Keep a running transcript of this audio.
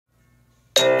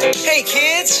Hey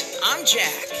kids, I'm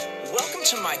Jack. Welcome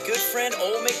to my good friend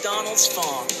Old Macdonald's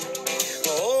farm.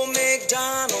 Old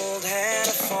Macdonald had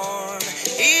a farm,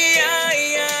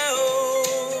 E-I-E-I-O.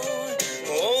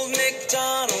 Old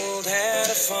Macdonald had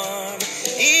a farm,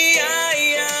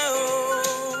 E-I-E-I-O.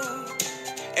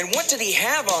 And what did he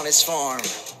have on his farm?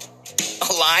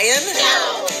 A lion?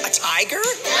 No. A tiger?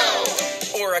 No.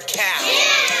 Or a cow?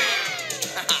 Yeah.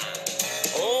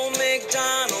 Old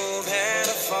Macdonald had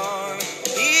a farm,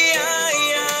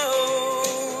 E-I-E-I-O.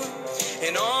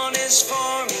 And on his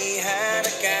farm he had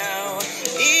a cow,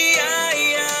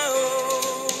 E-I-E-I-O.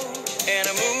 And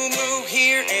a moo-moo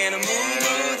here and a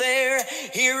moo-moo there,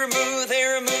 here a moo,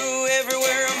 there a moo,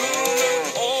 everywhere a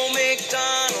moo-moo. Old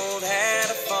Macdonald had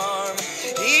a farm,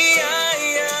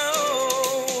 E-I-E-I-O.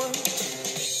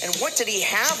 And what did he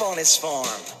have on his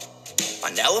farm?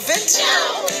 An elephant?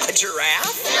 No. A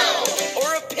giraffe? No.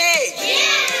 Or a pig?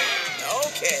 Yeah.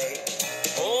 Okay.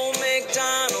 Old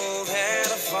Macdonald had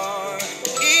a farm,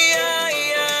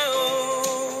 E-I-E-I-O.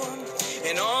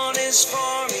 And on his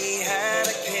farm he had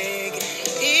a pig,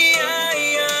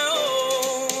 E-I-E-I-O.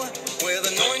 With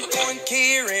an oink oink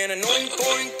here and an oink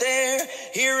oink there,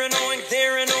 here an oink,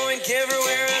 there an oink,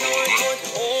 everywhere an oink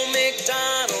oink. Old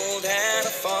Macdonald had a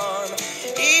farm,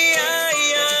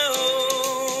 E-I-E-I-O.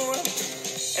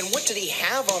 And what did he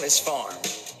have on his farm?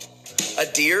 A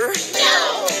deer?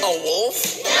 No. A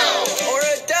wolf? No. Or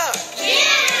a duck? Yeah.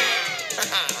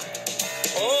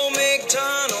 Old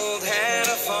Macdonald had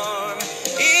a farm,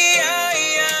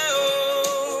 E-I-E-I-O.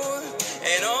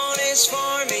 And on his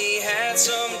farm he had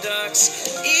some ducks,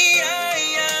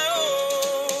 E-I-E-I-O.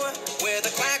 With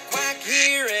a quack quack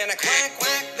here and a quack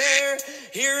quack there,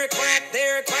 here a quack,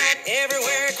 there a quack,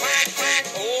 everywhere a quack quack.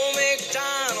 Old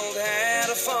Macdonald had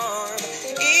a farm,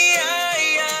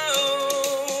 E-I-E-I-O.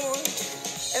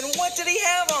 And what did he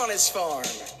have on his farm?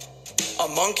 A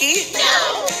monkey?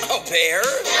 No. A bear?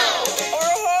 No. Or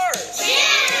a horse?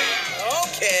 Yeah.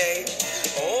 Okay.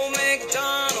 Old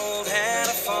Macdonald had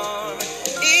a farm,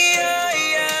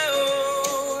 E-I-E-I-O.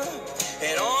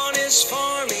 And on his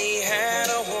farm he had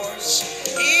a horse,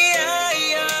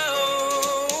 E-I-E-I-O.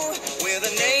 With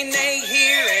a neigh-neigh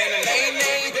here and a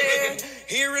neigh-neigh there,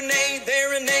 here a neigh,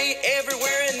 there a neigh,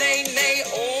 everywhere a neigh-neigh.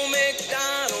 Old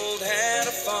Macdonald had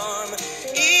a farm,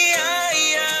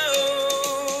 E-I-E-I-O.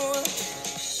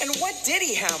 And what did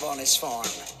he have on his farm?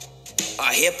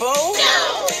 A hippo?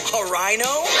 No. A rhino?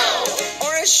 No.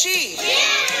 Or a sheep?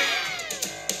 Yeah.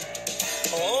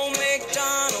 Old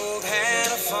Macdonald had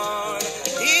a farm,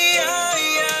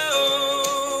 E-I-E-I-O.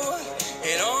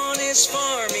 And on his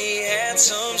farm he had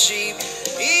some sheep,